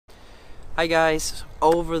Hi guys,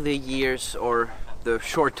 over the years, or the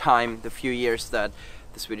short time, the few years that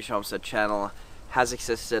the Swedish Homestead channel has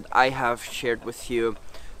existed, I have shared with you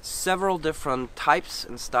several different types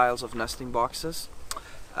and styles of nesting boxes.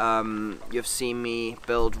 You've seen me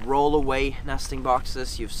build roll-away nesting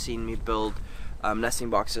boxes, you've seen me build nesting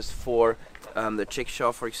boxes for the chick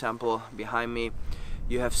show, for example, behind me.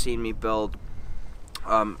 You have seen me build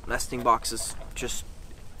nesting boxes, just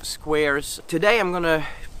squares. Today I'm gonna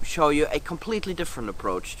show you a completely different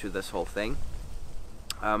approach to this whole thing.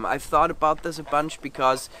 I've thought about this a bunch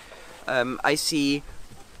because I see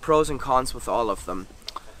pros and cons with all of them.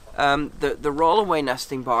 The roll-away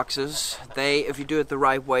nesting boxes, if you do it the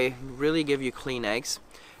right way, really give you clean eggs.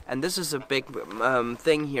 And this is a big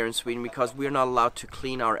thing here in Sweden because we're not allowed to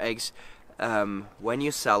clean our eggs when you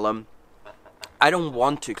sell them. I don't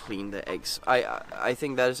want to clean the eggs. I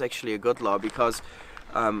think that is actually a good law because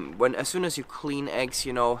as soon as you clean eggs,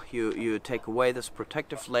 you know, you take away this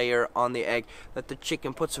protective layer on the egg that the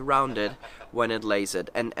chicken puts around it when it lays it,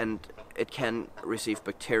 and it can receive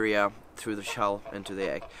bacteria through the shell into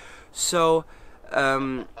the egg. So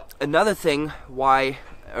another thing why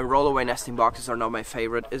roll-away nesting boxes are not my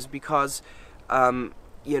favorite is because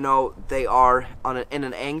you know, they are in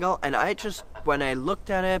an angle, and when I looked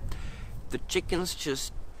at it, the chickens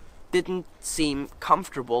just didn't seem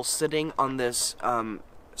comfortable sitting on this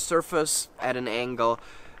surface at an angle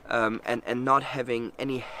and not having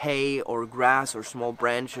any hay or grass or small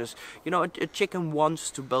branches. You know, a chicken wants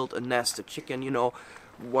to build a nest. A chicken, you know,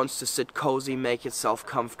 wants to sit cozy, make itself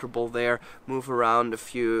comfortable there, move around a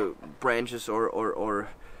few branches or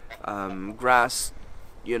grass,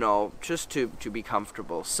 you know, just to be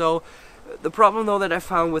comfortable. So the problem though that I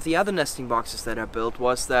found with the other nesting boxes that I built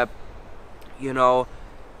was that, you know,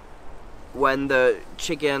 when the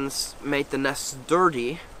chickens made the nests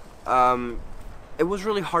dirty, it was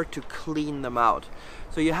really hard to clean them out.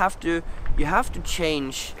 So you have to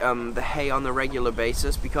change the hay on a regular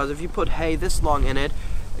basis, because if you put hay this long in it,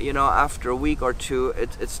 you know, after a week or two,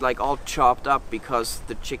 it's like all chopped up because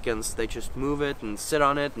the chickens, they just move it and sit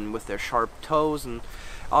on it and with their sharp toes and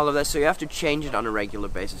all of that. So you have to change it on a regular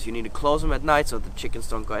basis. You need to close them at night so the chickens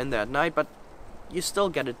don't go in there at night, but you still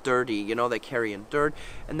get it dirty, you know, they carry in dirt,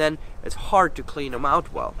 and then it's hard to clean them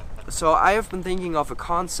out well. So I have been thinking of a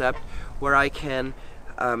concept where I can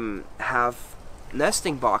have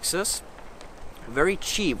nesting boxes, very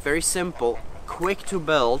cheap, very simple, quick to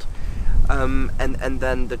build, and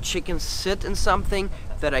then the chickens sit in something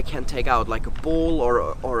that I can take out, like a bowl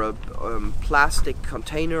or a plastic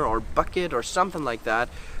container or bucket or something like that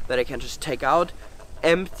I can just take out,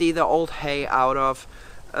 empty the old hay out of,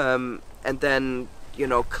 and then, you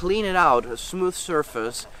know, clean it out, a smooth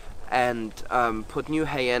surface, and put new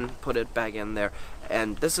hay in, put it back in there.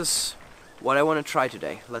 And this is what I want to try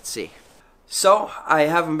today. Let's see. So, I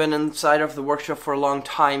haven't been inside of the workshop for a long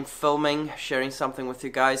time filming, sharing something with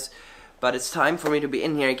you guys, but it's time for me to be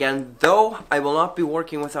in here again, though I will not be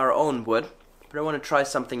working with our own wood, but I want to try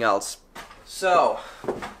something else. So,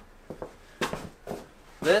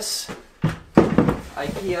 this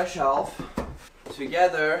IKEA shelf,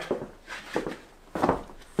 together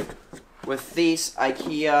with these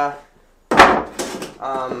IKEA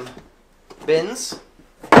bins,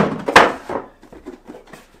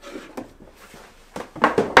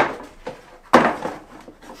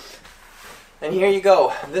 and here you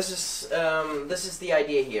go. This is the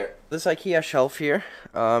idea here. This IKEA shelf here,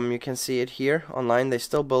 you can see it here online. They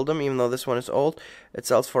still build them, even though this one is old. It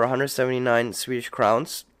sells for 179 Swedish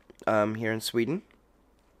crowns here in Sweden.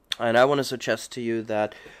 And I want to suggest to you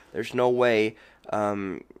that there's no way,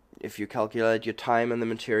 if you calculate your time and the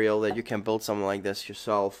material, that you can build something like this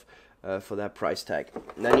yourself for that price tag.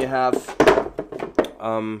 And then you have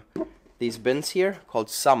these bins here called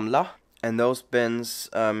Samla, and those bins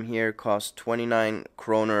here cost 29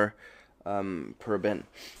 kroner per bin.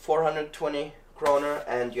 420 kroner,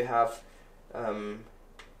 and you have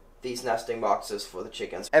these nesting boxes for the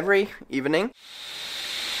chickens. Every evening,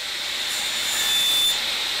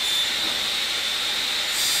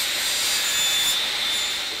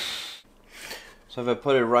 so if I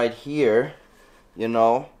put it right here, you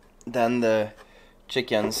know, then the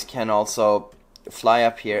chickens can also fly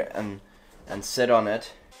up here and sit on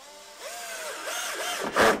it.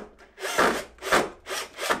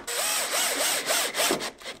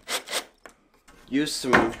 Use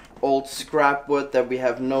some old scrap wood that we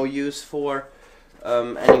have no use for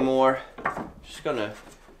anymore. Just gonna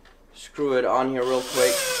screw it on here real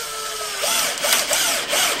quick.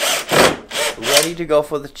 Ready to go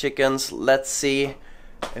for the chickens. Let's see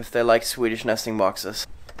if they like Swedish nesting boxes.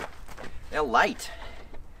 They're light.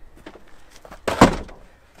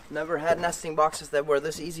 Never had nesting boxes that were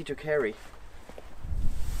this easy to carry.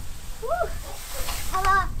 Woo.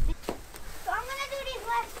 Hello. So I'm gonna do these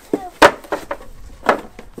last two.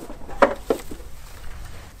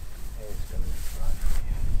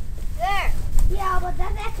 There. Yeah, but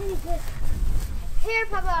that's actually good. Here,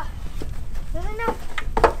 Papa. There's enough.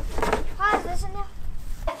 Pause, there's enough.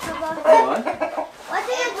 Papa. What? What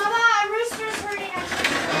do you, Papa? A rooster's hurting our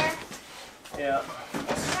chicken there. Yeah.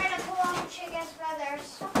 It's trying to pull off the chicken's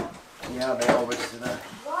feathers. Yeah, they always do that.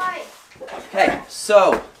 Why? Okay,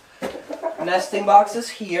 so nesting boxes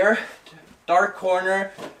here, dark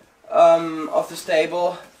corner of the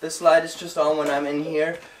stable. This light is just on when I'm in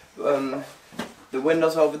here. The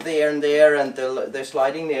windows over there, and they're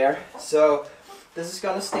sliding there. So this is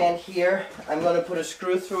gonna stand here. I'm gonna put a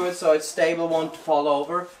screw through it so it's stable, won't fall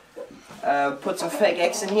over. Put some fake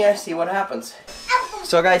eggs in here, see what happens.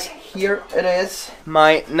 So guys, here it is,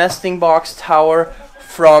 my nesting box tower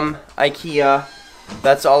from IKEA.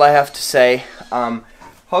 That's all I have to say.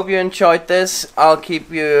 Hope you enjoyed this. I'll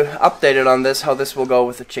keep you updated on this, how this will go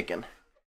with the chicken.